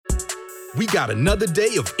We got another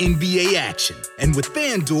day of NBA action. And with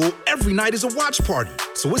FanDuel, every night is a watch party.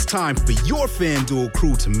 So it's time for your FanDuel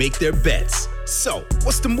crew to make their bets. So,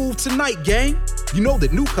 what's the move tonight, gang? You know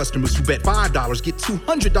that new customers who bet $5 get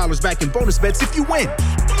 $200 back in bonus bets if you win.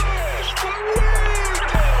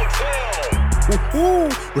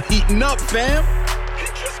 Woohoo! We're heating up, fam. You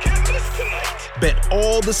just can't miss tonight. Bet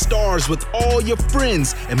all the stars with all your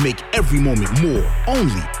friends and make every moment more.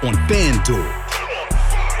 Only on FanDuel.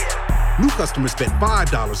 New customers bet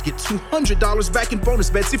 $5 get $200 back in bonus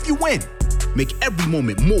bets if you win. Make every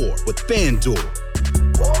moment more with FanDuel.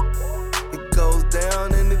 It goes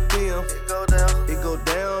down in the DM. It go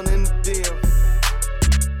down in the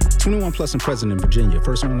DM. 21 plus and present in Virginia.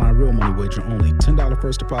 First online real money wager only. $10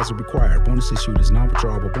 first deposit required. Bonus issued is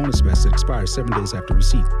non-withdrawable bonus vest that expires 7 days after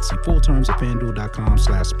receipt. See full terms at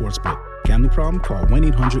FanDuel.com/sportsbook. Gambling problem? Call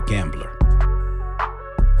 1-800-GAMBLER.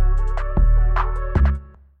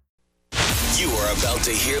 You are about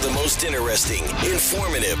to hear the most interesting,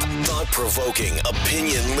 informative, thought-provoking,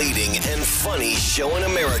 opinion-leading, and funny show in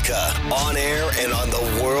America, on air and on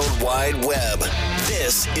the World Wide Web.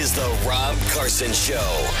 This is the Rob Carson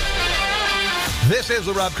Show. This is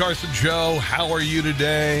the Rob Carson Show. How are you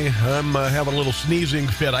today? I'm having a little sneezing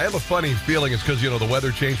fit. I have a funny feeling it's because, the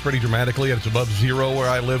weather changed pretty dramatically, and it's above zero where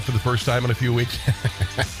I live for the first time in a few weeks.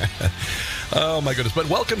 Oh, my goodness. But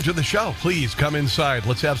welcome to the show. Please come inside.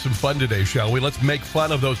 Let's have some fun today, shall we? Let's make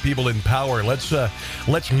fun of those people in power. Let's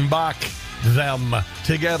mock them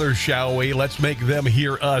together, shall we? Let's make them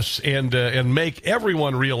hear us and make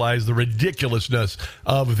everyone realize the ridiculousness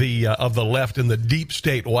of the left and the deep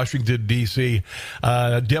state, Washington, D.C.,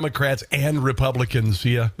 Democrats and Republicans.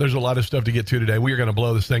 Yeah, there's a lot of stuff to get to today. We are going to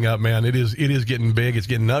blow this thing up, man. It is getting big. It's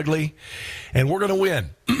getting ugly, and we're going to win.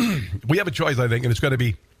 We have a choice, I think, and it's going to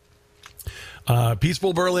be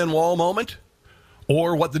peaceful Berlin Wall moment,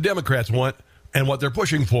 or what the Democrats want and what they're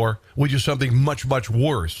pushing for, which is something much, much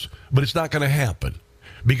worse. But it's not going to happen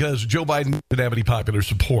because Joe Biden doesn't have any popular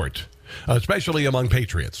support, especially among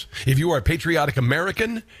patriots. If you are a patriotic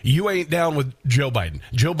American, you ain't down with Joe Biden.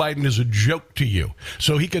 Joe Biden is a joke to you.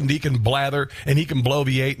 So he can blather and he can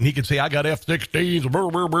bloviate and he can say, I got F-16s,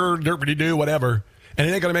 derpity-doo, whatever. And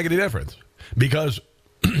it ain't going to make any difference because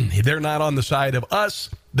they're not on the side of us.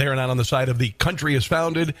 They're not on the side of the country as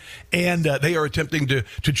founded, and they are attempting to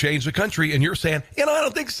change the country. And you're saying, I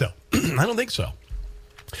don't think so. I don't think so.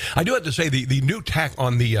 I do have to say the new tack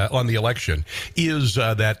on the election is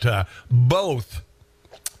that both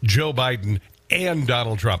Joe Biden and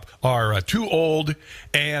Donald Trump are too old,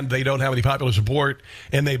 and they don't have any popular support,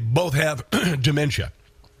 and they both have dementia.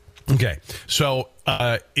 Okay, so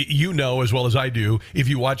as well as I do, if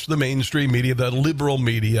you watch the mainstream media, the liberal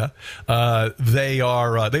media, they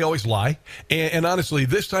always lie. And honestly,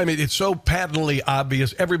 this time it's so patently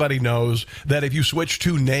obvious. Everybody knows that if you switch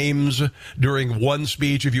two names during one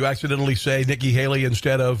speech, if you accidentally say Nikki Haley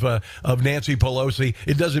instead of Nancy Pelosi,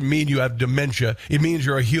 it doesn't mean you have dementia. It means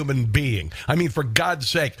you're a human being. I mean, for God's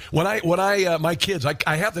sake, when I my kids, I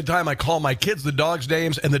half the time I call my kids the dogs'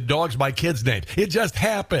 names and the dogs my kids' names. It just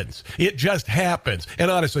happens. It just happens.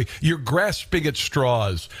 And honestly, you're grasping at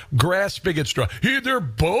straws. Hey, they're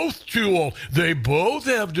both too old. They both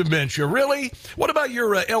have dementia. Really? What about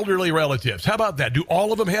your elderly relatives? How about that? Do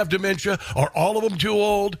all of them have dementia? Are all of them too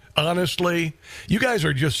old? Honestly, you guys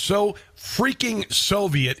are just so freaking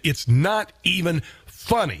Soviet. It's not even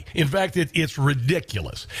funny. In fact, it's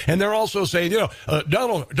ridiculous. And they're also saying,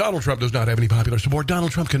 Donald Trump does not have any popular support.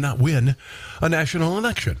 Donald Trump cannot win a national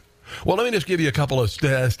election. Well, let me just give you a couple of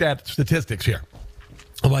statistics here.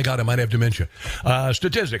 Oh, my God, I might have dementia.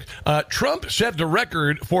 Statistics. Trump set the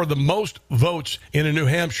record for the most votes in a New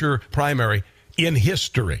Hampshire primary in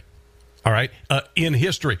history. All right? In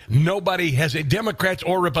history. Nobody has, Democrats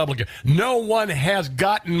or Republican, no one has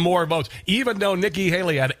gotten more votes, even though Nikki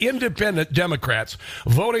Haley had independent Democrats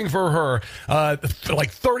voting for her,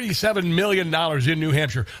 like $37 million in New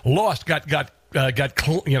Hampshire. Lost, got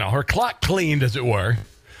her clock cleaned, as it were.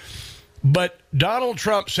 But Donald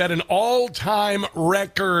Trump set an all-time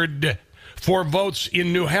record for votes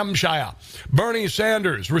in New Hampshire. Bernie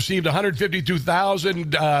Sanders received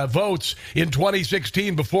 152,000 votes in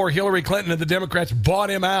 2016 before Hillary Clinton and the Democrats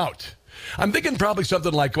bought him out. I'm thinking probably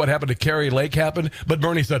something like what happened to Carrie Lake happened, but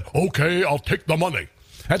Bernie said, okay, I'll take the money.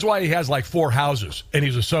 That's why he has like 4 houses, and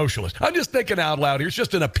he's a socialist. I'm just thinking out loud here. It's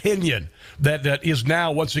just an opinion that is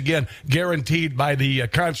now, once again, guaranteed by the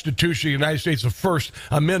Constitution of the United States, the First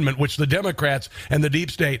Amendment, which the Democrats and the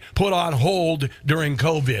deep state put on hold during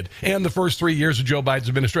COVID and the first 3 years of Joe Biden's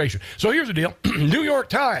administration. So here's the deal. New York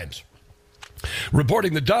Times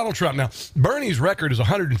reporting that Donald Trump, now, Bernie's record is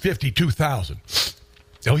 152,000.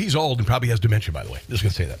 Oh, he's old and probably has dementia, by the way. Just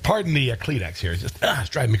going to say that. Pardon the Kleenex here. It's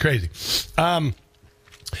driving me crazy.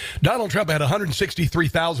 Donald Trump had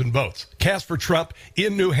 163,000 votes cast for Trump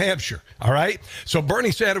in New Hampshire. All right. So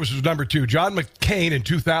Bernie Sanders was number 2. John McCain in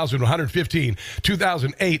 2000, 115.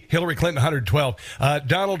 2008, Hillary Clinton, 112.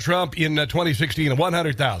 Donald Trump in 2016,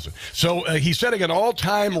 100,000. So he's setting an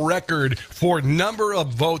all-time record for number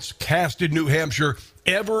of votes cast in New Hampshire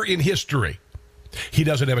ever in history. He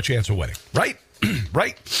doesn't have a chance of winning. Right?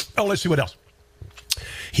 Right? Oh, let's see what else.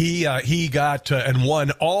 He got and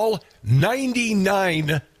won all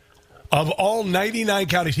 99 of all 99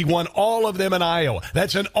 counties. He won all of them in Iowa.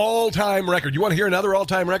 That's an all-time record. You want to hear another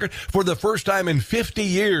all-time record? For the first time in 50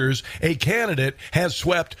 years, a candidate has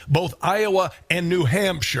swept both Iowa and New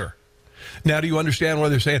Hampshire. Now, do you understand why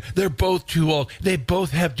they're saying they're both too old? They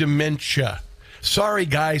both have dementia. Sorry,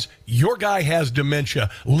 guys, your guy has dementia.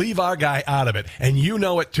 Leave our guy out of it. And you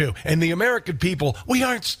know it, too. And the American people, we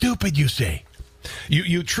aren't stupid, you see.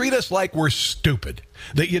 You treat us like we're stupid.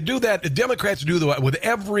 That you do that. The Democrats do that with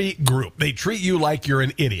every group. They treat you like you're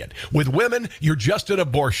an idiot. With women, you're just an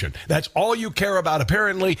abortion. That's all you care about,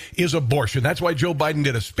 apparently, is abortion. That's why Joe Biden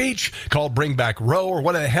did a speech called Bring Back Roe, or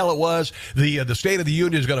what the hell it was. The State of the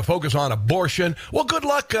Union is going to focus on abortion. Well, good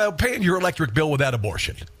luck paying your electric bill with that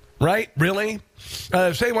abortion. Right? Really?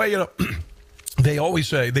 Same way, they always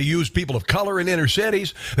say they use people of color in inner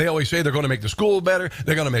cities. They always say they're going to make the school better.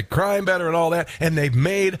 They're going to make crime better and all that. And they've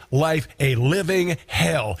made life a living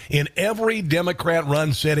hell in every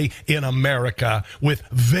Democrat-run city in America, with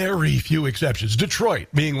very few exceptions. Detroit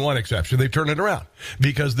being one exception. They've turned it around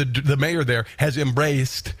because the mayor there has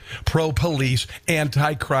embraced pro-police,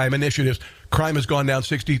 anti-crime initiatives. Crime has gone down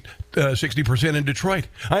 60% in Detroit.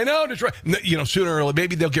 I know, Detroit. Sooner or later,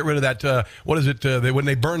 maybe they'll get rid of that. What is it? When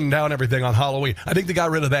they burn down everything on Halloween. I think they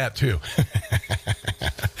got rid of that, too.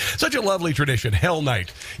 Such a lovely tradition. Hell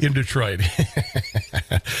Night in Detroit.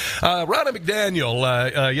 Ronna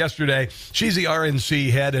McDaniel, yesterday, she's the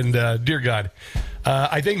RNC head, and dear God,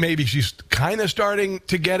 I think maybe she's kind of starting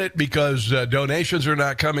to get it because donations are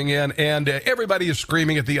not coming in, and everybody is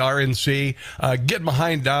screaming at the RNC, get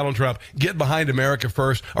behind Donald Trump, get behind America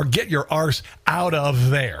first, or get your arse out of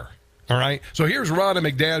there. All right? So here's Ronna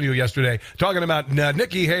McDaniel yesterday talking about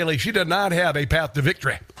Nikki Haley. She did not have a path to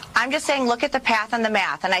victory. I'm just saying, look at the path and the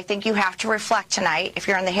math, and I think you have to reflect tonight, if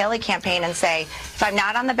you're in the Haley campaign, and say, if I'm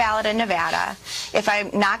not on the ballot in Nevada, if I'm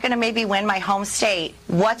not going to maybe win my home state,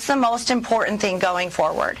 what's the most important thing going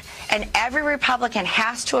forward? And every Republican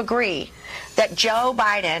has to agree that Joe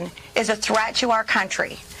Biden is a threat to our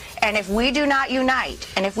country. And if we do not unite,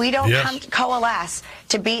 and if we don't coalesce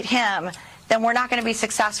to beat him, then we're not going to be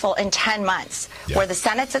successful in 10 months, where the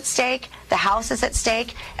Senate's at stake, the House is at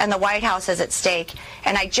stake, and the White House is at stake.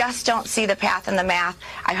 And I just don't see the path and the math.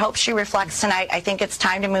 I hope she reflects tonight. I think it's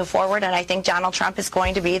time to move forward, and I think Donald Trump is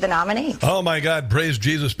going to be the nominee. Oh, my God. Praise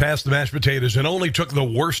Jesus, past the mashed potatoes. It only took the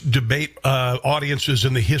worst debate audiences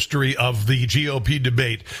in the history of the GOP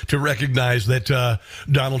debate to recognize that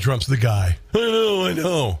Donald Trump's the guy. I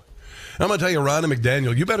know. I'm going to tell you, Ronna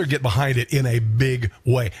McDaniel, you better get behind it in a big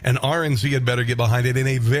way. And RNC had better get behind it in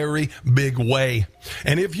a very big way.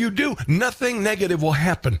 And if you do, nothing negative will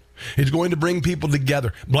happen. It's going to bring people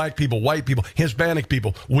together. Black people, white people, Hispanic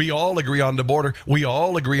people. We all agree on the border. We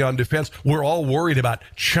all agree on defense. We're all worried about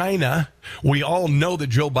China. We all know that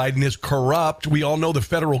Joe Biden is corrupt. We all know the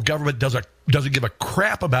federal government doesn't give a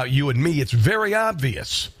crap about you and me. It's very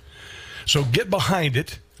obvious. So get behind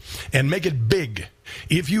it and make it big.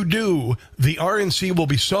 If you do, the RNC will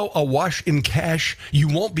be so awash in cash, you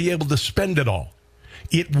won't be able to spend it all.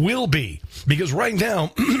 It will be. Because right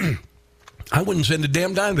now, I wouldn't send a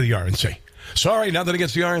damn dime to the RNC. Sorry, nothing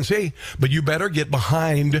against the RNC, but you better get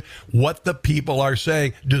behind what the people are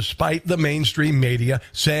saying, despite the mainstream media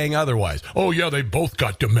saying otherwise. Oh, yeah, they both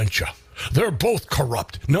got dementia. They're both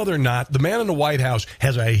corrupt. No, they're not. The man in the White House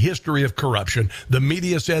has a history of corruption. The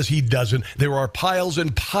media says he doesn't. There are piles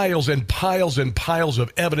and piles and piles and piles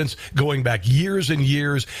of evidence going back years and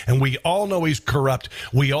years, and we all know he's corrupt.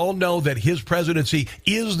 We all know that his presidency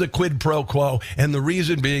is the quid pro quo, and the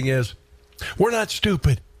reason being is we're not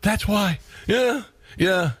stupid. That's why. Yeah.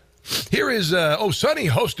 Here is, Sonny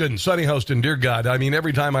Hostin. Sonny Hostin, dear God. I mean,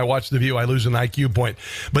 every time I watch The View, I lose an IQ point.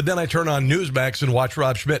 But then I turn on Newsmax and watch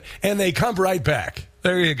Rob Schmidt, and they come right back.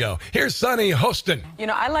 There you go. Here's Sonny Hostin.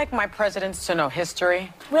 I like my presidents to know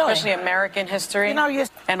history, especially American history.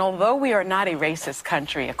 And although we are not a racist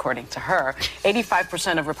country, according to her,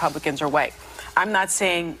 85% of Republicans are white. I'm not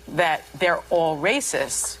saying that they're all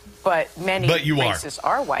racist, but many racists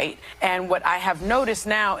are white. And what I have noticed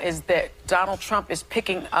now is that Donald Trump is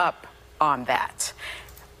picking up on that.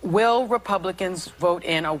 will Republicans vote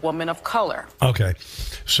in a woman of color? Okay,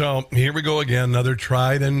 so here we go again, another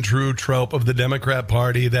tried and true trope of the Democrat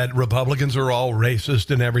Party that Republicans are all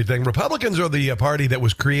racist and everything. Republicans are the party that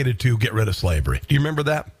was created to get rid of slavery. Do you remember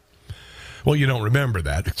that? Well, you don't remember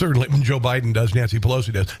that. Certainly Joe Biden does, Nancy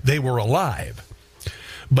Pelosi does. They were alive.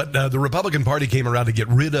 But the Republican Party came around to get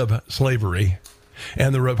rid of slavery,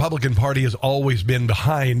 and the Republican Party has always been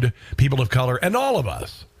behind people of color and all of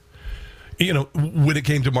us. You know, when it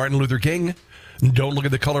came to Martin Luther King, don't look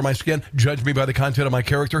at the color of my skin, judge me by the content of my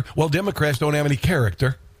character. Well, Democrats don't have any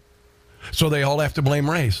character, so they all have to blame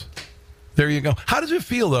race. There you go. How does it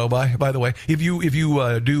feel, though, by the way, if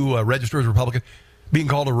you do register as a Republican, being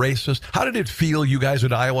called a racist? How did it feel, you guys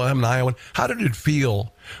at Iowa? I'm an Iowan. How did it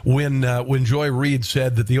feel when Joy Reid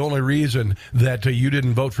said that the only reason that you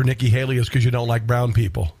didn't vote for Nikki Haley is because you don't like brown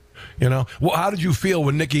people? You know? Well, how did you feel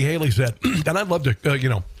when Nikki Haley said, and I'd love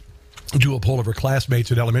to, do a poll of her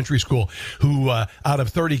classmates at elementary school who, out of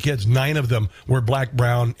 30 kids, 9 of them were black,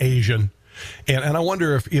 brown, Asian. And I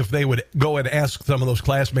wonder if they would go and ask some of those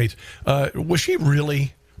classmates, was she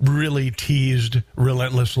really teased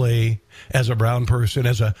relentlessly as a brown person,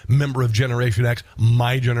 as a member of Generation X,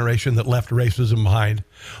 my generation that left racism behind?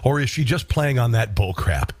 Or is she just playing on that bull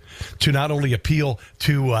crap to not only appeal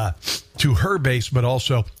to her base, but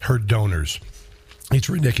also her donors? It's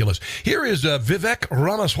ridiculous. Here is Vivek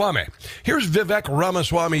Ramaswamy. Here's Vivek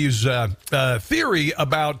Ramaswamy's theory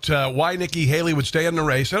about why Nikki Haley would stay in the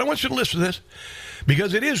race. And I want you to listen to this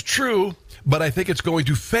because it is true, but I think it's going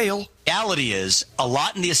to fail. Reality is a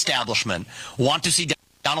lot in the establishment want to see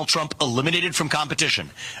Donald Trump eliminated from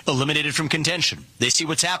competition, eliminated from contention. They see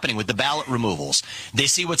what's happening with the ballot removals. They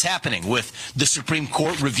see what's happening with the Supreme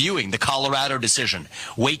Court reviewing the Colorado decision.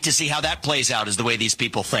 Wait to see how that plays out is the way these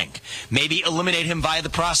people think. Maybe eliminate him via the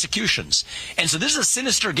prosecutions. And so this is a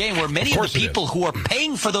sinister game where many of the people who are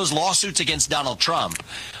paying for those lawsuits against Donald Trump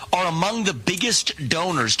are among the biggest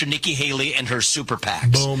donors to Nikki Haley and her super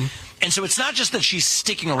PACs. Boom. And so it's not just that she's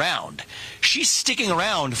sticking around. She's sticking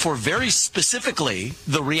around for very specifically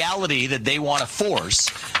the reality that they want to force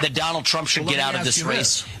that Donald Trump should get out of this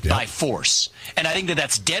race by force. And I think that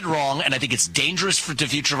that's dead wrong, and I think it's dangerous for the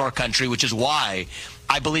future of our country, which is why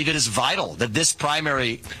I believe it is vital that this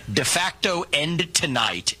primary de facto end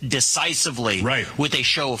tonight decisively with a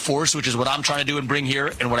show of force, which is what I'm trying to do and bring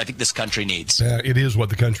here and what I think this country needs. It is what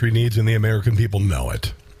the country needs, and the American people know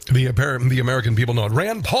it. The American people know it.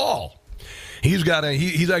 Rand Paul, he's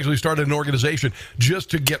actually started an organization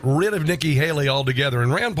just to get rid of Nikki Haley altogether.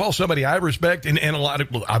 And Rand Paul's somebody I respect, and a lot of,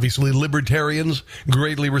 obviously, libertarians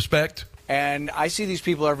greatly respect. And I see these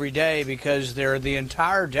people every day because they're the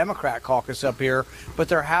entire Democrat caucus up here, but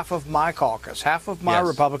they're half of my caucus. Half of my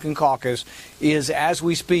Republican caucus is, as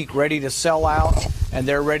we speak, ready to sell out, and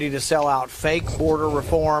they're ready to sell out fake border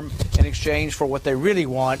reform in exchange for what they really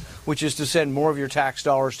want, which is to send more of your tax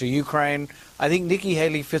dollars to Ukraine. I think Nikki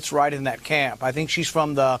Haley fits right in that camp. I think she's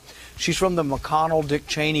from the McConnell, Dick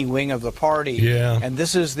Cheney wing of the party. Yeah. And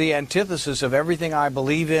this is the antithesis of everything I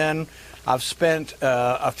believe in. I've spent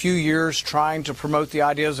a few years trying to promote the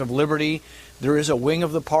ideas of liberty. There is a wing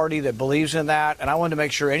of the party that believes in that, and I want to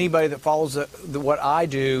make sure anybody that follows what I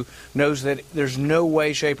do knows that there's no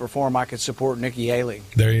way, shape, or form I could support Nikki Haley.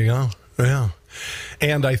 There you go. Yeah.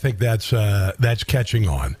 And I think that's catching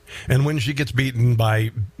on. And when she gets beaten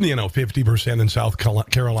by, 50% in South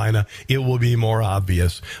Carolina, it will be more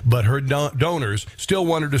obvious. But her donors still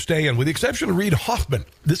want her to stay in, with the exception of Reid Hoffman.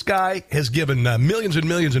 This guy has given millions and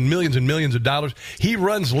millions and millions and millions of dollars. He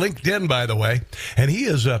runs LinkedIn, by the way, and he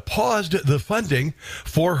has paused the funding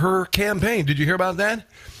for her campaign. Did you hear about that?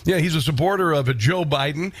 Yeah, he's a supporter of Joe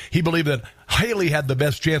Biden. He believed that Haley had the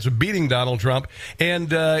best chance of beating Donald Trump,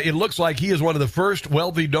 and it looks like he is one of the first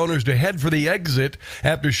wealthy donors to head for the exit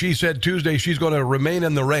after she said Tuesday she's going to remain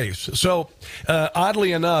in the race. So,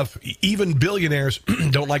 oddly enough, even billionaires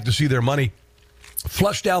don't like to see their money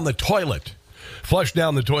flush down the toilet.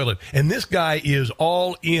 And this guy is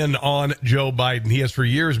all in on Joe Biden. He has for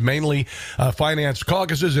years mainly financed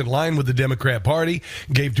caucuses in line with the Democrat Party,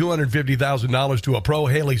 gave $250,000 to a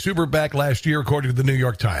pro-Haley super PAC last year, according to the New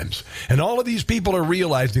York Times. And all of these people are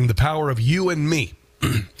realizing the power of you and me.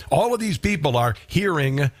 All of these people are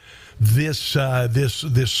hearing this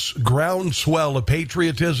groundswell of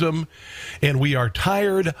patriotism, and we are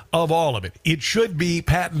tired of all of it. It should be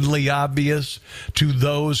patently obvious to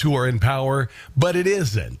those who are in power, but it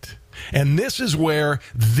isn't. And this is where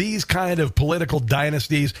these kind of political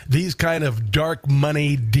dynasties, these kind of dark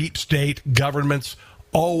money, deep state governments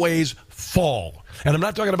always fall. And I'm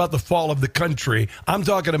not talking about the fall of the country. I'm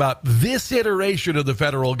talking about this iteration of the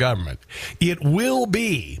federal government. It will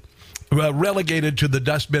be relegated to the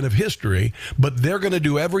dustbin of history, but they're going to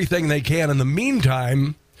do everything they can in the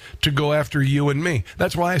meantime to go after you and me.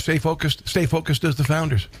 That's why I stay focused as the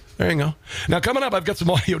founders. There you go. Now, coming up, I've got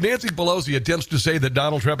some audio. Nancy Pelosi attempts to say that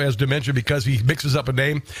Donald Trump has dementia because he mixes up a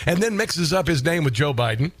name and then mixes up his name with Joe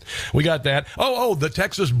Biden. We got that. Oh, the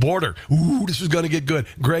Texas border. Ooh, this is going to get good.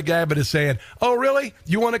 Greg Abbott is saying, oh, really?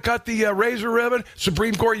 You want to cut the razor ribbon?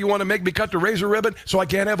 Supreme Court, you want to make me cut the razor ribbon so I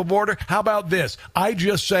can't have a border? How about this? I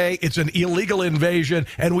just say it's an illegal invasion,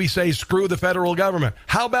 and we say screw the federal government.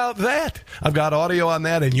 How about that? I've got audio on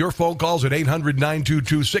that and your phone calls at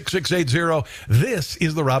 800-922-6680. This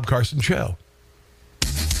is the Rob Carson Show.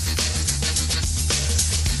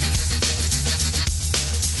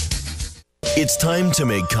 It's time to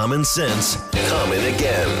make common sense common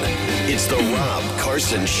again. It's the Rob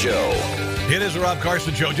Carson Show. It is the Rob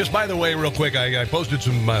Carson Show. Just by the way, real quick, I posted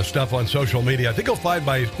some stuff on social media. I think you'll find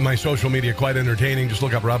my social media quite entertaining. Just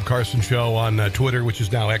look up Rob Carson Show on Twitter, which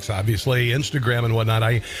is now X, obviously, Instagram and whatnot.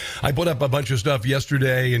 I put up a bunch of stuff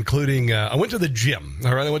yesterday, including I went to the gym.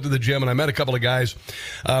 All right, I went to the gym, and I met a couple of guys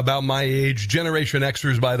about my age, Generation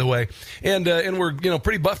Xers, by the way, and we're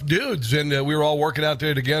pretty buff dudes, and we were all working out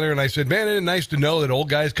there together. And I said, man, it's nice to know that old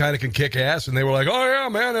guys kind of can kick ass. And they were like, oh yeah,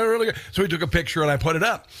 man, they're really good. So we took a picture and I put it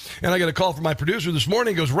up, and I got a call from my producer this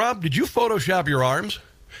morning. He goes, Rob, did you Photoshop your arms?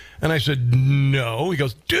 And I said, no. He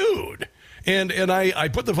goes, dude. And I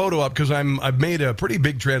put the photo up because I've made a pretty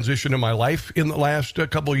big transition in my life in the last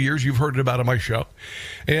couple of years. You've heard it about on my show.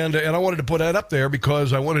 And I wanted to put that up there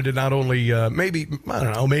because I wanted to not only maybe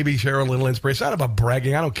share a little inspiration. It's not about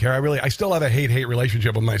bragging. I don't care. I still have a hate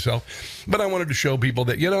relationship with myself. But I wanted to show people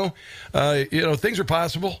that, things are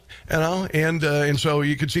possible, and so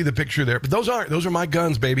you could see the picture there. But those are my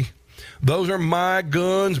guns, baby. Those are my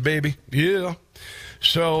guns, baby. Yeah.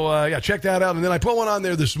 So, check that out. And then I put one on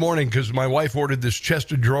there this morning because my wife ordered this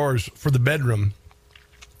chest of drawers for the bedroom,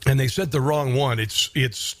 and they sent the wrong one. It's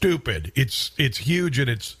stupid. It's huge, and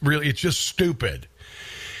it's just stupid.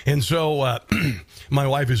 And so my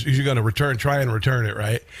wife is going to try and return it,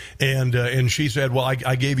 right? And she said, well,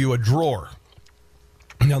 I gave you a drawer.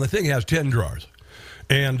 Now, the thing has 10 drawers.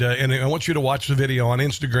 And I want you to watch the video on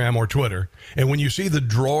Instagram or Twitter. And when you see the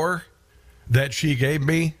drawer that she gave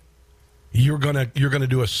me, you're gonna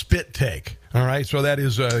do a spit take. All right, so that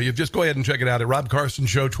is you just go ahead and check it out at Rob Carson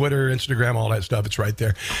Show, Twitter, Instagram, all that stuff. It's right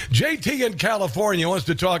there. JT in California wants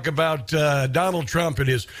to talk about Donald Trump and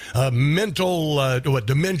his mental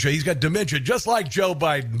dementia. He's got dementia just like Joe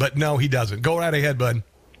Biden, but no, he doesn't. Go right ahead, bud.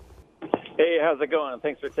 Hey, how's it going?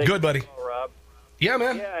 Thanks for taking good, buddy. the call, Rob. Yeah,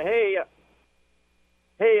 man. Yeah,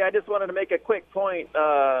 hey, I just wanted to make a quick point.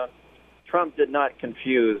 Trump did not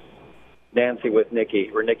confuse Nancy with Nikki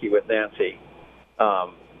or Nikki with Nancy.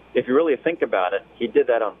 If you really think about it, he did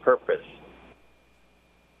that on purpose.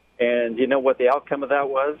 And you know what the outcome of that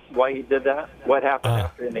was? Why he did that? What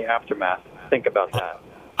happened in the aftermath? Think about that.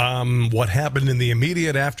 What happened in the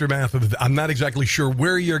immediate aftermath of I'm not exactly sure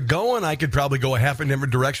where you're going. I could probably go a half a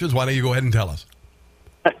different directions. Why don't you go ahead and tell us?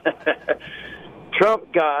 Trump's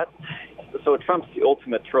the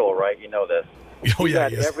ultimate troll, right? You know this.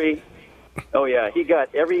 Oh, yeah, he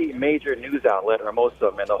got every major news outlet, or most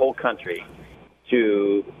of them in the whole country,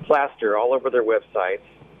 to plaster all over their websites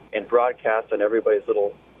and broadcast on everybody's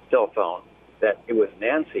little cell phone that it was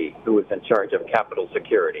Nancy who was in charge of Capitol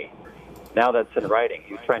security. Now that's in writing.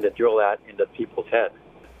 He's trying to drill that into people's heads.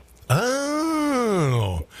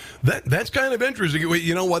 Oh, that's kind of interesting.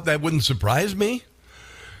 You know what? That wouldn't surprise me.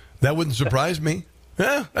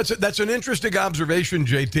 Yeah, that's an interesting observation,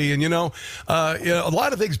 JT. And, a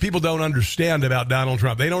lot of things people don't understand about Donald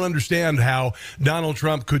Trump. They don't understand how Donald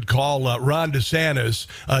Trump could call Ron DeSantis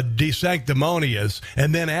de-sanctimonious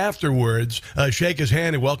and then afterwards shake his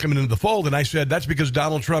hand and welcome him into the fold. And I said that's because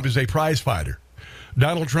Donald Trump is a prize fighter.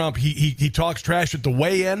 Donald Trump, he talks trash at the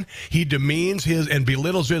weigh-in. He demeans and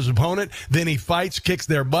belittles his opponent. Then he fights, kicks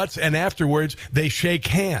their butts, and afterwards they shake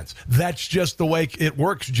hands. That's just the way it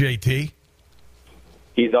works, JT.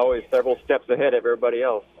 He's always several steps ahead of everybody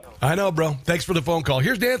else. I know, bro. Thanks for the phone call.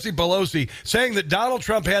 Here's Nancy Pelosi saying that Donald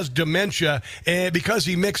Trump has dementia because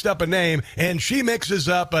he mixed up a name, and she mixes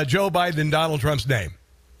up Joe Biden and Donald Trump's name.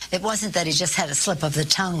 It wasn't that he just had a slip of the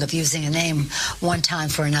tongue of using a name one time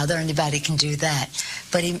for another. Anybody can do that.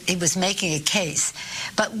 But he was making a case.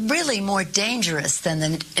 But really more dangerous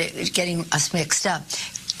than getting us mixed up,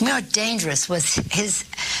 more dangerous was his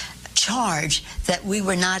charge that we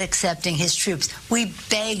were not accepting his troops. We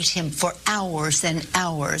begged him for hours and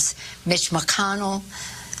hours. Mitch McConnell,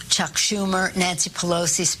 Chuck Schumer, Nancy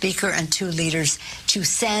Pelosi, Speaker, and 2 leaders to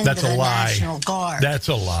send the National Guard. That's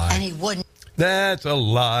a lie. And he wouldn't. That's a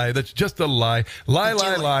lie. That's just a lie.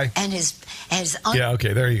 Lie. And his yeah,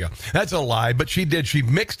 okay, there you go. That's a lie, but she did. She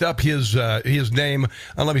mixed up his name.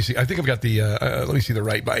 Let me see. I think I've got the, let me see the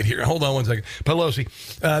right bite here. Hold on one second. Pelosi.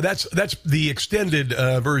 That's the extended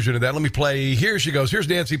version of that. Let me play. Here she goes. Here's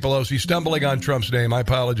Nancy Pelosi stumbling on Trump's name. I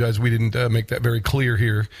apologize. We didn't make that very clear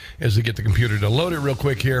here as they get the computer to load it real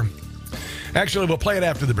quick here. Actually, we'll play it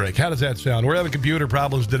after the break. How does that sound? We're having computer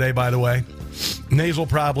problems today, by the way. Nasal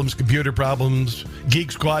problems, computer problems.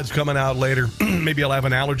 Geek Squad's coming out later. Maybe I'll have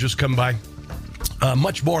an allergist come by.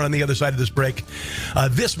 Much more on the other side of this break.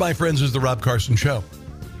 This, my friends, is the Rob Carson Show.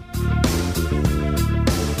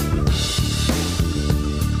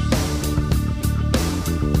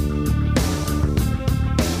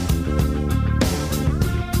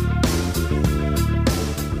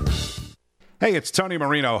 Hey, it's Tony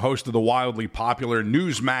Marino, host of the wildly popular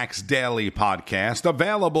Newsmax Daily podcast,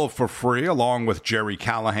 available for free along with Jerry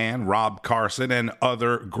Callahan, Rob Carson, and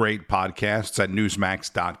other great podcasts at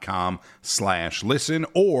newsmax.com/listen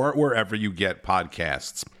or wherever you get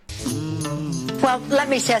podcasts. Well, let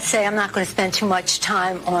me just say I'm not going to spend too much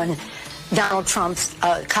time on Donald Trump's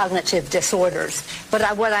cognitive disorders.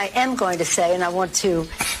 But what I am going to say, and I want to,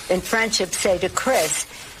 in friendship, say to Chris,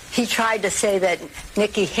 he tried to say that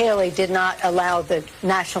Nikki Haley did not allow the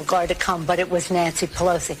National Guard to come, but it was Nancy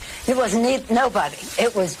Pelosi. It wasn't nobody.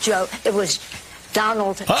 It was Joe. It was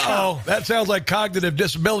Donald Trump. That sounds like cognitive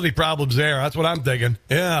disability problems there. That's what I'm thinking.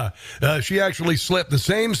 Yeah. She actually slipped. The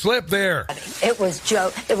same slip there. It was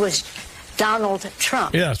Joe. It was Donald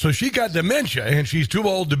Trump. Yeah, so she got dementia, and she's too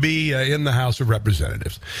old to be in the House of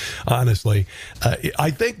Representatives, honestly. I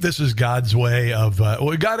think this is God's way of,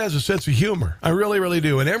 God has a sense of humor. I really, really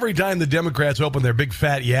do. And every time the Democrats open their big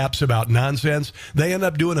fat yaps about nonsense, they end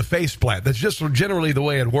up doing a faceplant. That's just generally the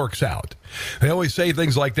way it works out. They always say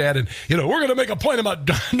things like that, and, we're going to make a point about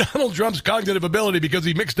Donald Trump's cognitive ability because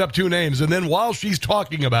he mixed up two names, and then while she's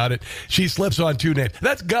talking about it, she slips on two names.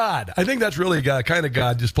 That's God. I think that's really kind of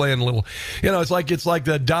God just playing a little... it's like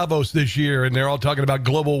the Davos this year, and they're all talking about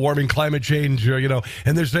global warming, climate change,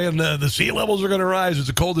 and they're saying the sea levels are going to rise. It's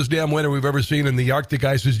the coldest damn winter we've ever seen, and the Arctic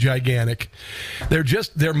ice is gigantic.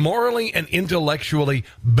 They're morally and intellectually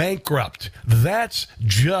bankrupt. That's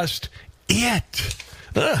just it.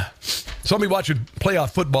 So I'll be watching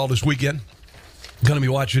playoff football this weekend. Going to be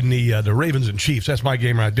watching the Ravens and Chiefs. That's my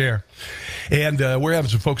game right there. And we're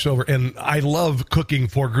having some folks over. And I love cooking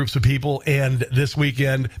for groups of people. And this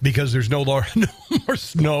weekend, because there's no more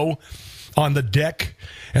snow on the deck,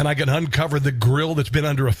 and I can uncover the grill that's been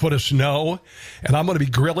under a foot of snow, and I'm going to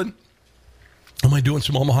be grilling. I'm doing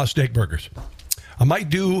some Omaha steak burgers.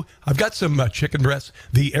 I've got some chicken breasts,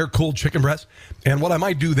 the air-cooled chicken breasts, and what I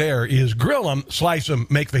might do there is grill them, slice them,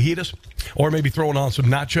 make fajitas, or maybe throwing on some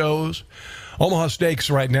nachos. Omaha Steaks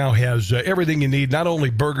right now has everything you need, not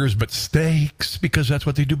only burgers, but steaks, because that's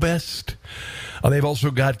what they do best. They've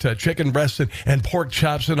also got chicken breasts and pork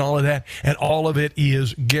chops and all of that, and all of it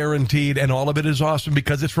is guaranteed, and all of it is awesome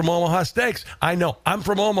because it's from Omaha Steaks. I know. I'm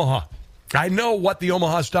from Omaha. I know what the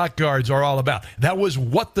Omaha Stockyards are all about. That was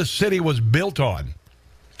what the city was built on.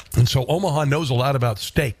 And so Omaha knows a lot about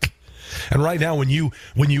steak. And right now, when you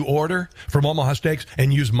order from Omaha Steaks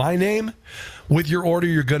and use my name, with your order,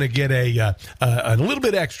 you're going to get a little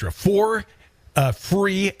bit extra. 4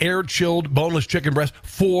 free air-chilled boneless chicken breasts,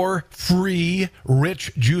 4 free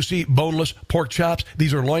rich, juicy, boneless pork chops.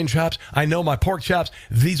 These are loin chops. I know my pork chops.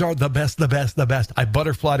 These are the best. I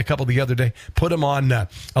butterflied a couple the other day, put them on a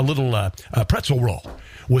little pretzel roll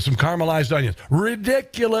with some caramelized onions.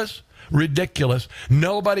 Ridiculous.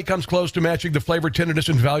 Nobody comes close to matching the flavor, tenderness,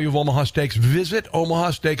 and value of Omaha Steaks. Visit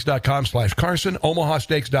omahasteaks.com/Carson,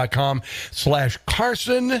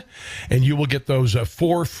 omahasteaks.com/Carson, and you will get those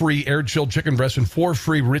 4 free air-chilled chicken breasts and 4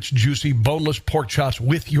 free rich, juicy, boneless pork chops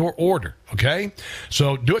with your order, okay?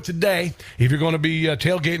 So do it today. If you're going to be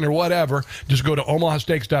tailgating or whatever, just go to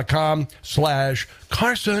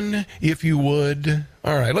omahasteaks.com/Carson, if you would.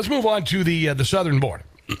 All right, let's move on to the southern border.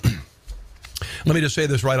 Let me just say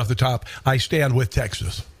this right off the top. I stand with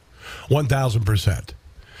Texas. 1,000%.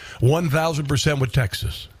 1,000% with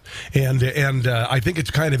Texas. And I think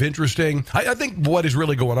it's kind of interesting. I think what is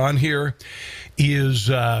really going on here is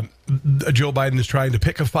Joe Biden is trying to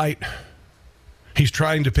pick a fight. He's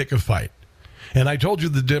trying to pick a fight. And I told you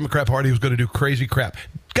the Democrat Party was going to do crazy crap.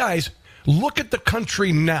 Guys, look at the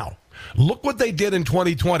country now. Look what they did in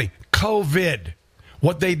 2020. COVID.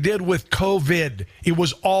 What they did with COVID, it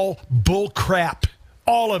was all bull crap.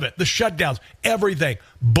 All of it. The shutdowns, everything.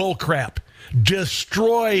 Bull crap.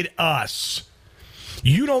 Destroyed us.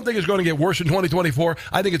 You don't think it's going to get worse in 2024?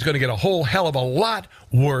 I think it's going to get a whole hell of a lot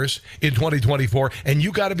worse in 2024, and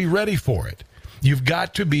you got to be ready for it. You've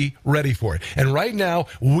got to be ready for it. And right now,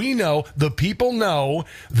 we know, the people know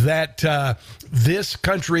that this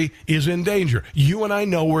country is in danger. You and I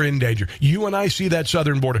know we're in danger. You and I see that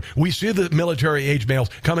southern border. We see the military-age males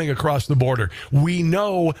coming across the border. We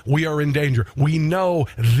know we are in danger. We know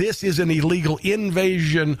this is an illegal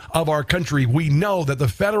invasion of our country. We know that the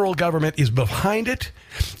federal government is behind it,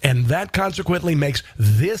 and that consequently makes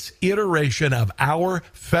this iteration of our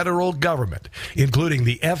federal government, including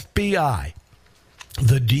the FBI,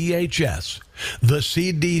 the DHS, the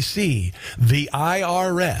CDC, the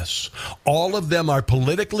IRS, all of them are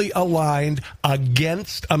politically aligned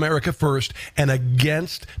against America First and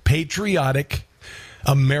against patriotic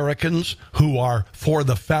Americans who are for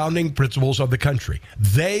the founding principles of the country.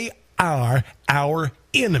 They are our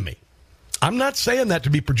enemy. I'm not saying that to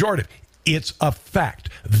be pejorative. It's a fact.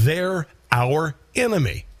 They're our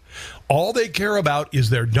enemy. All they care about is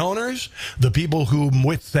their donors, the people whom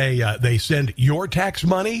with they send your tax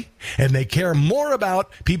money, and they care more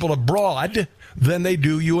about people abroad than they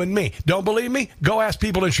do you and me. Don't believe me? Go ask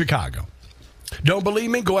people in Chicago. Don't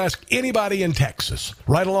believe me? Go ask anybody in Texas.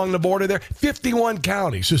 Right along the border there, 51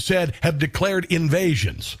 counties have declared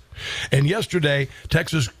invasions. And yesterday,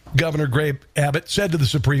 Texas Governor Greg Abbott said to the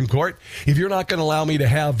Supreme Court, if you're not going to allow me to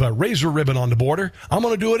have a razor ribbon on the border, I'm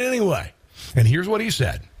going to do it anyway. And here's what he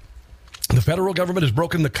said. The federal government has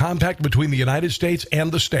broken the compact between the United States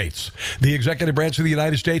and the states. The executive branch of the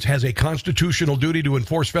United States has a constitutional duty to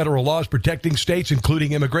enforce federal laws protecting states,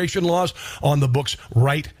 including immigration laws, on the books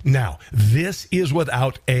right now. This is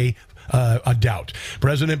without a doubt.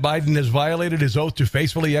 President Biden has violated his oath to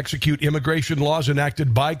faithfully execute immigration laws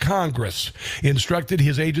enacted by Congress, instructed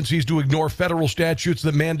his agencies to ignore federal statutes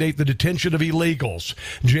that mandate the detention of illegals.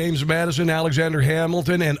 James Madison, Alexander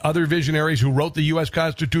Hamilton, and other visionaries who wrote the U.S.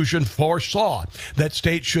 Constitution foresaw that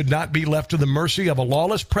states should not be left to the mercy of a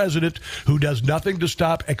lawless president who does nothing to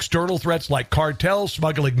stop external threats like cartels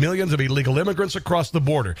smuggling millions of illegal immigrants across the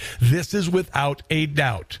border. This is without a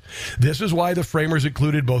doubt. This is why the framers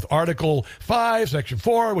included both Article 5, Section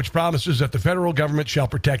 4, which promises that the federal government shall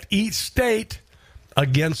protect each state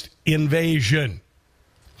against invasion.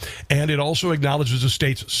 And it also acknowledges the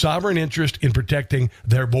state's sovereign interest in protecting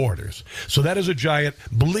their borders. So that is a giant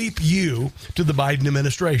bleep you to the Biden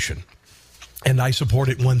administration. And I support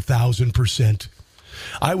it 1,000%.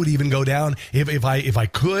 I would even go down, if I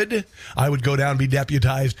could, I would go down and be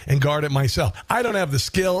deputized and guard it myself. I don't have the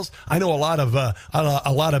skills. I know a lot of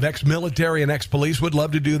ex-military and ex-police would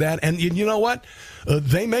love to do that. And you know what?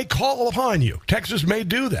 They may call upon you. Texas may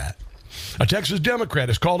do that. A Texas Democrat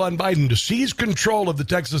has called on Biden to seize control of the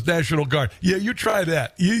Texas National Guard. Yeah, you try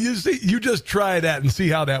that. You just try that and see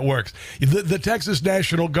how that works. The Texas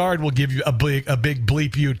National Guard will give you a big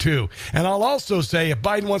bleep you too. And I'll also say, if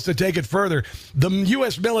Biden wants to take it further, the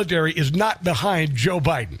U.S. military is not behind Joe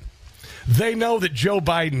Biden. They know that Joe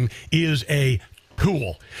Biden is a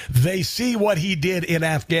tool. They see what he did in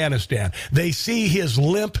Afghanistan. They see his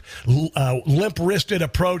limp-wristed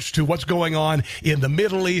approach to what's going on in the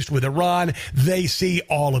Middle East with Iran. They see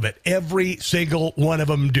all of it. Every single one of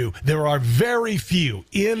them do. There are very few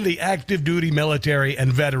in the active duty military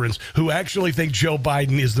and veterans who actually think Joe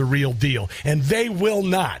Biden is the real deal. And they will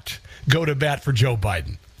not go to bat for Joe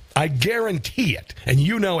Biden. I guarantee it, and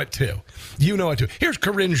you know it too. You know it too. Here's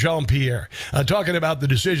Karine Jean-Pierre talking about the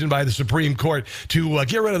decision by the Supreme Court to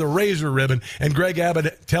get rid of the razor ribbon, and Greg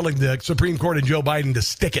Abbott telling the Supreme Court and Joe Biden to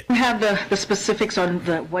stick it. We have the specifics on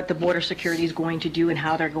what the border security is going to do and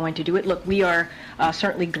how they're going to do it. Look, we are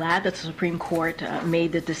certainly glad that the Supreme Court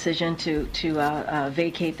made the decision to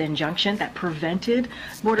vacate the injunction that prevented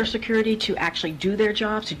border security to actually do their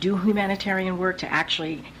jobs, to do humanitarian work, to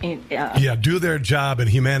actually do their job and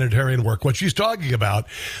humanitarian work. What she's talking about,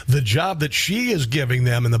 the job that she is giving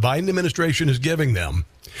them and the Biden administration is giving them,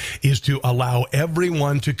 is to allow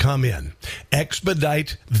everyone to come in,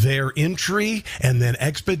 expedite their entry, and then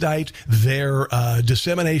expedite their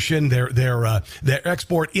dissemination, their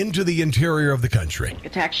export into the interior of the country.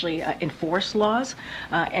 To actually enforce laws,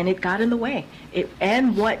 and it got in the way.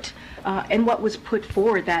 And what was put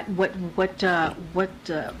forward, that what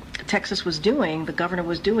Texas was doing, the governor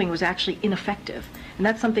was doing, was actually ineffective, and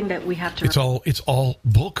that's something that we have to. It's all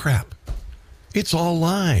bullcrap. It's all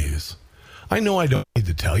lies. I know I don't need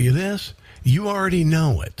to tell you this. You already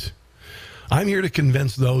know it. I'm here to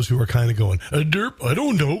convince those who are kind of going, derp, I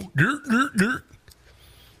don't know, derp.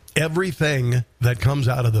 Everything that comes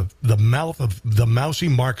out of the mouth of the mousy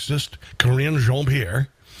Marxist, Karine Jean-Pierre,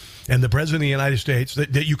 and the President of the United States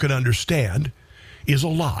that you can understand is a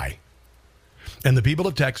lie. And the people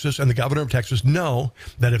of Texas and the governor of Texas know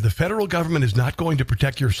that if the federal government is not going to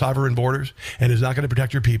protect your sovereign borders and is not going to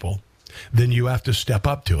protect your people, then you have to step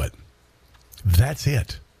up to it. That's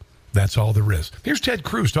it. That's all there is. Here's Ted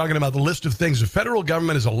Cruz talking about the list of things the federal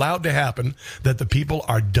government is allowed to happen that the people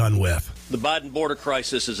are done with. The Biden border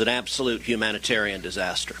crisis is an absolute humanitarian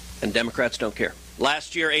disaster, and Democrats don't care.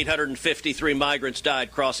 Last year, 853 migrants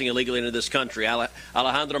died crossing illegally into this country.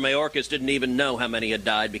 Alejandro Mayorkas didn't even know how many had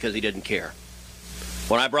died because he didn't care.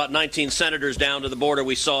 When I brought 19 senators down to the border,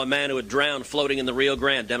 we saw a man who had drowned floating in the Rio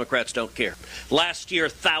Grande. Democrats don't care. Last year,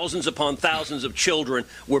 thousands upon thousands of children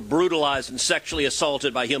were brutalized and sexually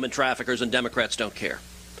assaulted by human traffickers, and Democrats don't care.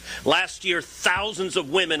 Last year, thousands of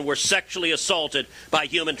women were sexually assaulted by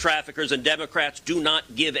human traffickers, and Democrats do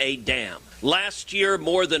not give a damn. Last year,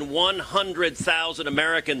 more than 100,000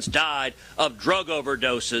 Americans died of drug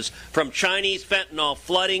overdoses from Chinese fentanyl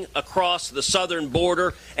flooding across the southern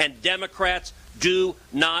border, and Democrats do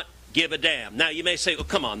not give a damn. Now, you may say, oh,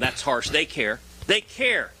 come on, that's harsh. They care. They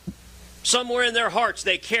care. Somewhere in their hearts,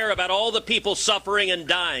 they care about all the people suffering and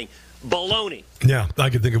dying. Baloney. Yeah, I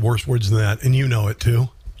could think of worse words than that, and you know it, too.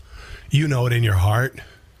 You know it in your heart.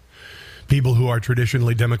 People who are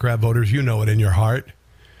traditionally Democrat voters, you know it in your heart.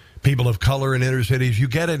 People of color in inner cities, you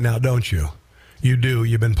get it now, don't you? You do.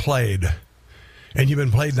 You've been played. And you've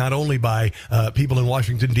been played not only by people in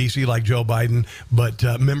Washington, D.C. like Joe Biden, but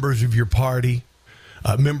members of your party,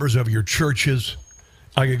 members of your churches.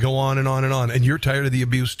 I could go on and on and on. And you're tired of the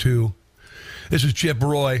abuse, too. This is Chip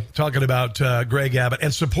Roy talking about Greg Abbott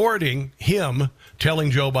and supporting him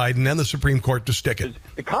telling Joe Biden and the Supreme Court to stick it.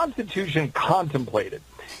 The Constitution contemplated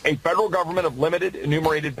a federal government of limited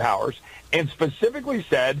enumerated powers and specifically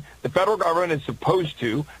said the federal government is supposed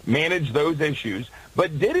to manage those issues,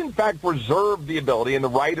 but did in fact reserve the ability and the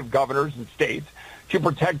right of governors and states to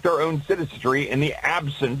protect their own citizenry in the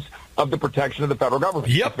absence of the protection of the federal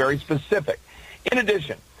government. Yep. It's very specific. In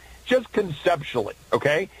addition, just conceptually,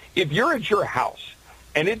 okay, if you're at your house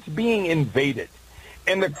and it's being invaded,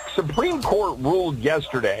 and the Supreme Court ruled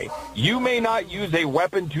yesterday, you may not use a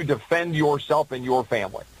weapon to defend yourself and your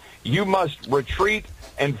family. You must retreat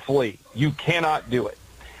and flee. You cannot do it.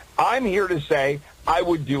 I'm here to say I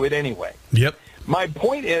would do it anyway. Yep. My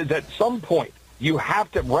point is, at some point, you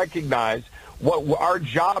have to recognize what our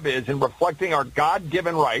job is in reflecting our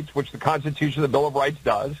God-given rights, which the Constitution, the Bill of Rights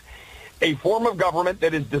does, a form of government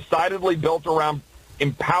that is decidedly built around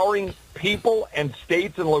empowering people and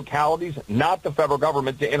states and localities, not the federal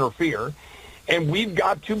government, to interfere. And we've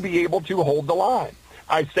got to be able to hold the line.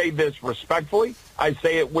 I say this respectfully. I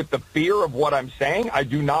say it with the fear of what I'm saying. I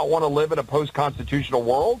do not want to live in a post-constitutional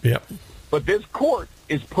world. Yep. But this court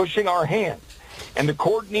is pushing our hands. And the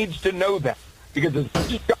court needs to know that. Because as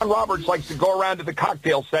much as John Roberts likes to go around to the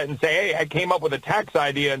cocktail set and say, hey, I came up with a tax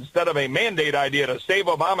idea instead of a mandate idea to save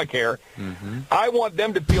Obamacare, I want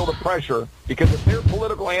them to feel the pressure, because if they're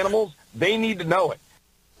political animals, they need to know it.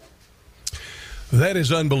 That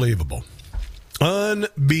is unbelievable.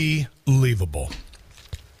 Unbelievable.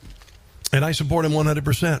 And I support him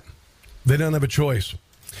 100%. They don't have a choice.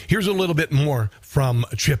 Here's a little bit more from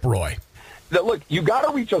Chip Roy. Look, you got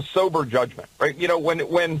to reach a sober judgment, right? You know,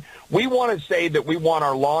 when we want to say that we want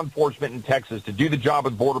our law enforcement in Texas to do the job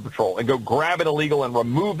of Border Patrol and go grab an illegal and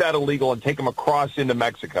remove that illegal and take them across into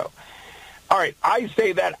Mexico. All right, I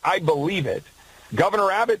say that, I believe it.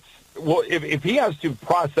 Governor Abbott's, well, if he has to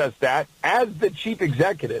process that as the chief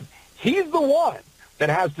executive, he's the one that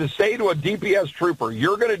has to say to a DPS trooper,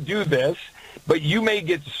 you're going to do this, but you may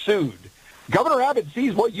get sued. Governor Abbott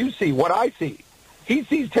sees what you see, what I see. He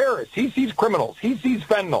sees terrorists. He sees criminals. He sees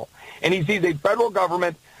fentanyl. And he sees a federal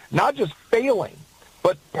government not just failing,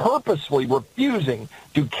 but purposefully refusing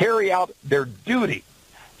to carry out their duty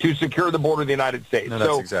to secure the border of the United States. No,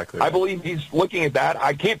 that's exactly right. I believe he's looking at that.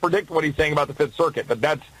 I can't predict what he's saying about the Fifth Circuit, but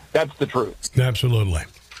that's the truth. Absolutely.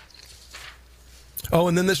 Oh,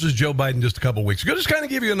 and then this is Joe Biden just a couple weeks ago. Just kind of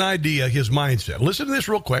give you an idea of his mindset. Listen to this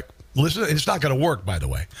real quick. Listen, it's not going to work, by the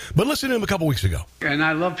way. But listen to him a couple weeks ago. And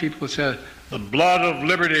I love people who say, the blood of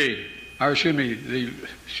liberty, or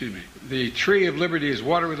the tree of liberty is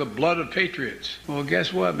watered with the blood of patriots. Well,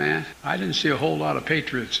 guess what, man? I didn't see a whole lot of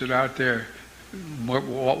patriots that are out there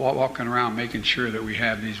walking around making sure that we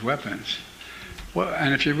have these weapons. Well,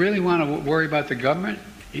 and if you really want to worry about the government,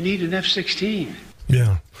 you need an F-16.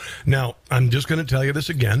 Yeah. Now, I'm just going to tell you this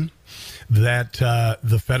again, that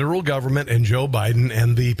the federal government and Joe Biden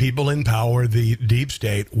and the people in power, the deep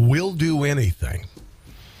state, will do anything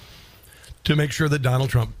to make sure that Donald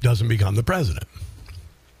Trump doesn't become the president.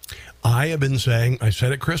 I have been saying, I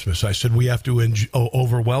said at Christmas, I said we have to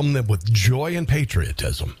overwhelm them with joy and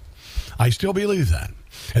patriotism. I still believe that.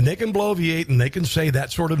 And they can bloviate and they can say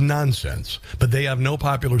that sort of nonsense, but they have no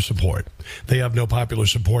popular support. They have no popular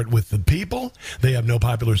support with the people. They have no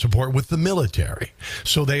popular support with the military.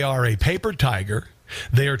 So they are a paper tiger.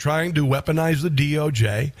 They are trying to weaponize the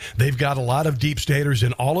DOJ. They've got a lot of deep staters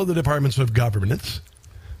in all of the departments of government,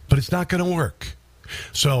 but it's not going to work.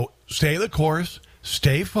 So stay the course,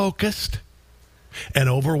 stay focused, and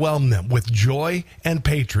overwhelm them with joy and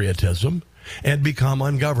patriotism and become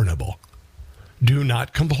ungovernable. Do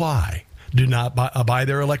not comply. Do not buy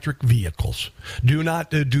their electric vehicles. Do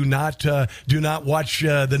not watch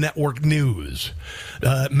the network news.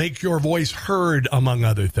 Make your voice heard, among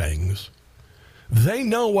other things. They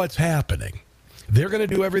know what's happening. They're going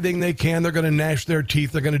to do everything they can. They're going to gnash their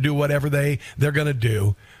teeth. They're going to do whatever they're going to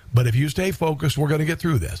do. But if you stay focused, we're going to get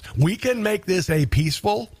through this. We can make this a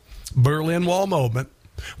peaceful Berlin Wall moment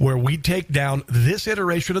where we take down this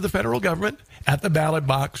iteration of the federal government at the ballot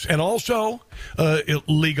box and also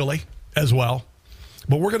legally as well.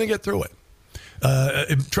 But we're going to get through it.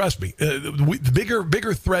 Trust me,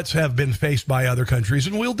 bigger threats have been faced by other countries,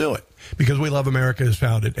 and we'll do it because we love America as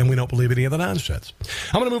founded, and we don't believe any of the nonsense.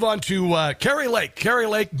 I'm going to move on to Kari Lake. Kari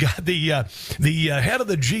Lake got the head of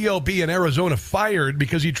the GOP in Arizona fired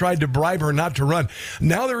because he tried to bribe her not to run.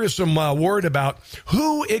 Now there is some word about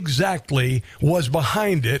who exactly was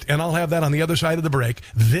behind it, and I'll have that on the other side of the break.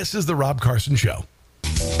 This is the Rob Carson Show.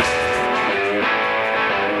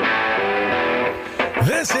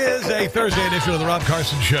 This is a Thursday edition of the Rob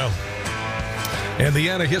Carson Show. And the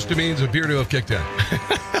antihistamines appear to have kicked in.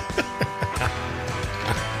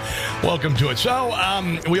 Welcome to it. So,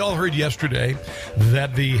 we all heard yesterday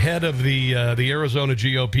that the head of the Arizona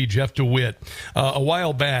GOP, Jeff DeWitt, a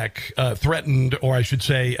while back threatened, or I should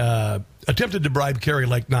say, attempted to bribe Kari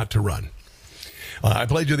Lake not to run. I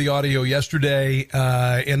played you the audio yesterday,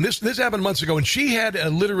 and this happened months ago, and she had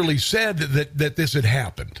literally said that this had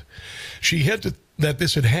happened. She hinted that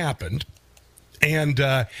this had happened, and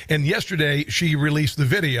yesterday she released the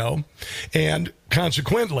video, and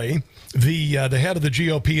consequently, the head of the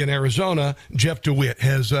GOP in Arizona, Jeff DeWitt,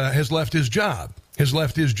 has left his job.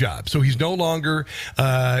 So he's no longer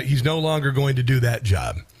going to do that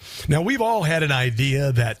job. Now, we've all had an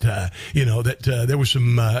idea that there was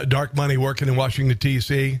some dark money working in Washington,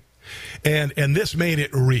 D.C., and this made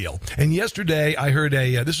it real. And yesterday, I heard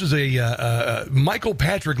Michael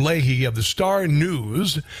Patrick Leahy of the Star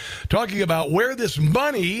News talking about where this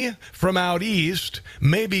money from out east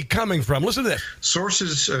may be coming from. Listen to this.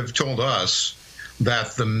 Sources have told us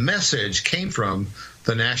that the message came from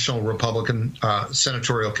the National Republican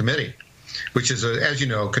Senatorial Committee, which is, as you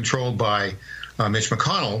know, controlled by Mitch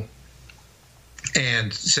McConnell,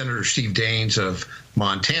 and Senator Steve Daines of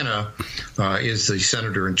Montana is the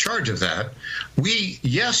senator in charge of that. We,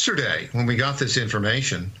 yesterday, when we got this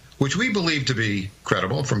information, which we believe to be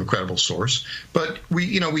credible, from a credible source, but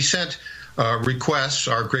we sent requests.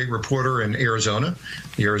 Our great reporter in Arizona,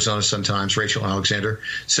 the Arizona Sun-Times, Rachel Alexander,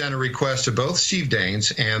 sent a request to both Steve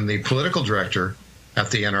Daines and the political director at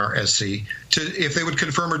the NRSC if they would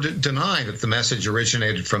confirm or deny that the message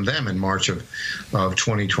originated from them in March of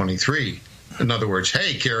 2023. In other words,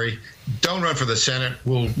 hey, Kari, don't run for the Senate.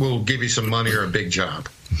 We'll give you some money or a big job.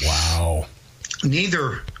 Wow.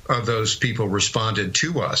 Neither of those people responded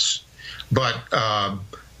to us. But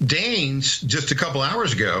Daines, just a couple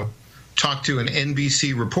hours ago, talked to an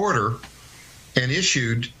NBC reporter and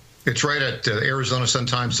issued, it's right at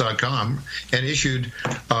ArizonaSunTimes.com, and issued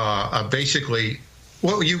basically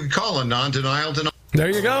what you would call a non-denial denial. There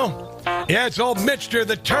you go. Yeah, it's old Mitch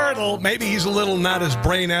the Turtle. Maybe he's a little not as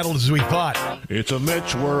brain-addled as we thought. It's a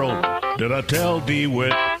Mitch world. Did I tell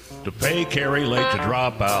DeWitt to pay Kari Lake to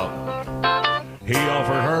drop out? He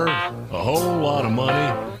offered her a whole lot of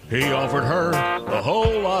money. He offered her a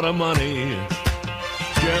whole lot of money.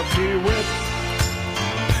 Jeff DeWitt,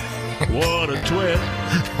 what a twit.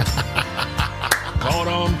 Caught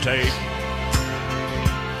on tape.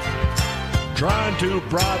 Trying to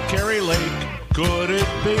bribe Kari Lake. Could it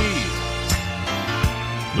be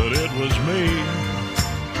that it was me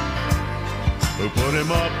who put him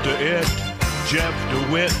up to it? Jeff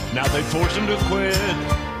DeWitt, now they force him to quit.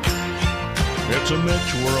 It's a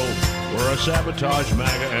Mitch world where I sabotage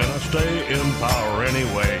MAGA and I stay in power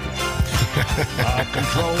anyway. I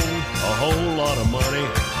control a whole lot of money.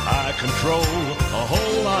 I control a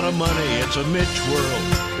whole lot of money. It's a Mitch world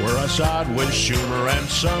where I side with Schumer and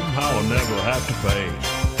somehow I'll never have to pay.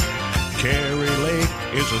 Kari Lake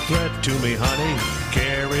is a threat to me, honey.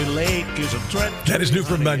 Kari Lake is a threat to That is new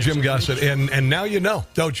from Jim Gossett. And now you know,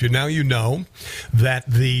 don't you? Now you know that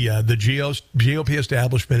the GOP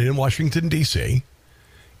establishment in Washington, D.C.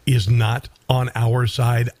 is not on our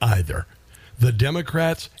side either. the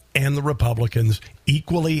Democrats and the Republicans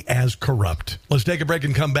equally as corrupt. Let's take a break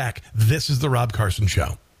and come back. This is the Rob Carson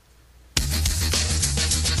Show.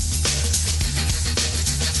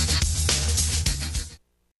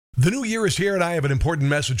 The new year is here, and I have an important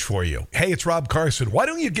message for you. Hey, it's Rob Carson. Why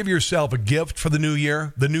don't you give yourself a gift for the new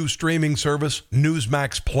year? The new streaming service,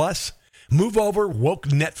 Newsmax Plus. Move over, woke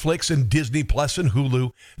Netflix and Disney Plus and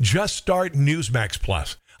Hulu. Just start Newsmax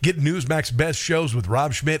Plus. Get Newsmax best shows with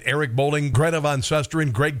Rob Schmidt, Eric Bolling, Greta Van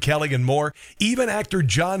Susteren, Greg Kelly, and more. Even actor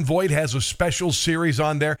John Voight has a special series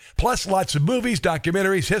on there. Plus lots of movies,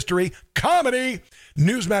 documentaries, history, comedy.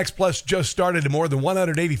 Newsmax Plus just started and more than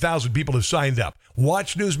 180,000 people have signed up.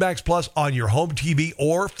 Watch Newsmax Plus on your home TV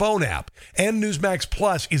or phone app. And Newsmax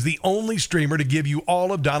Plus is the only streamer to give you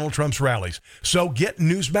all of Donald Trump's rallies. So get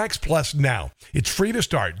Newsmax Plus now. It's free to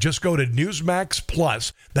start. Just go to Newsmax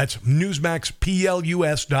Plus. That's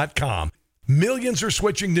NewsmaxPlus.com. Millions are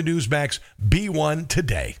switching to Newsmax. Be one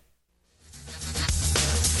today.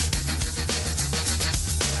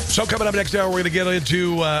 So coming up next hour, we're going to get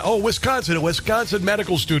into, Wisconsin. A Wisconsin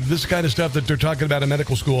medical student. This is the kind of stuff that they're talking about in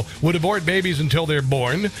medical school. Would abort babies until they're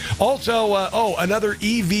born. Also, another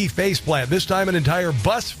EV faceplant. This time an entire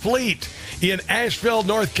bus fleet in Asheville,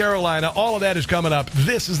 North Carolina. All of that is coming up.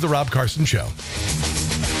 This is the Rob Carson Show.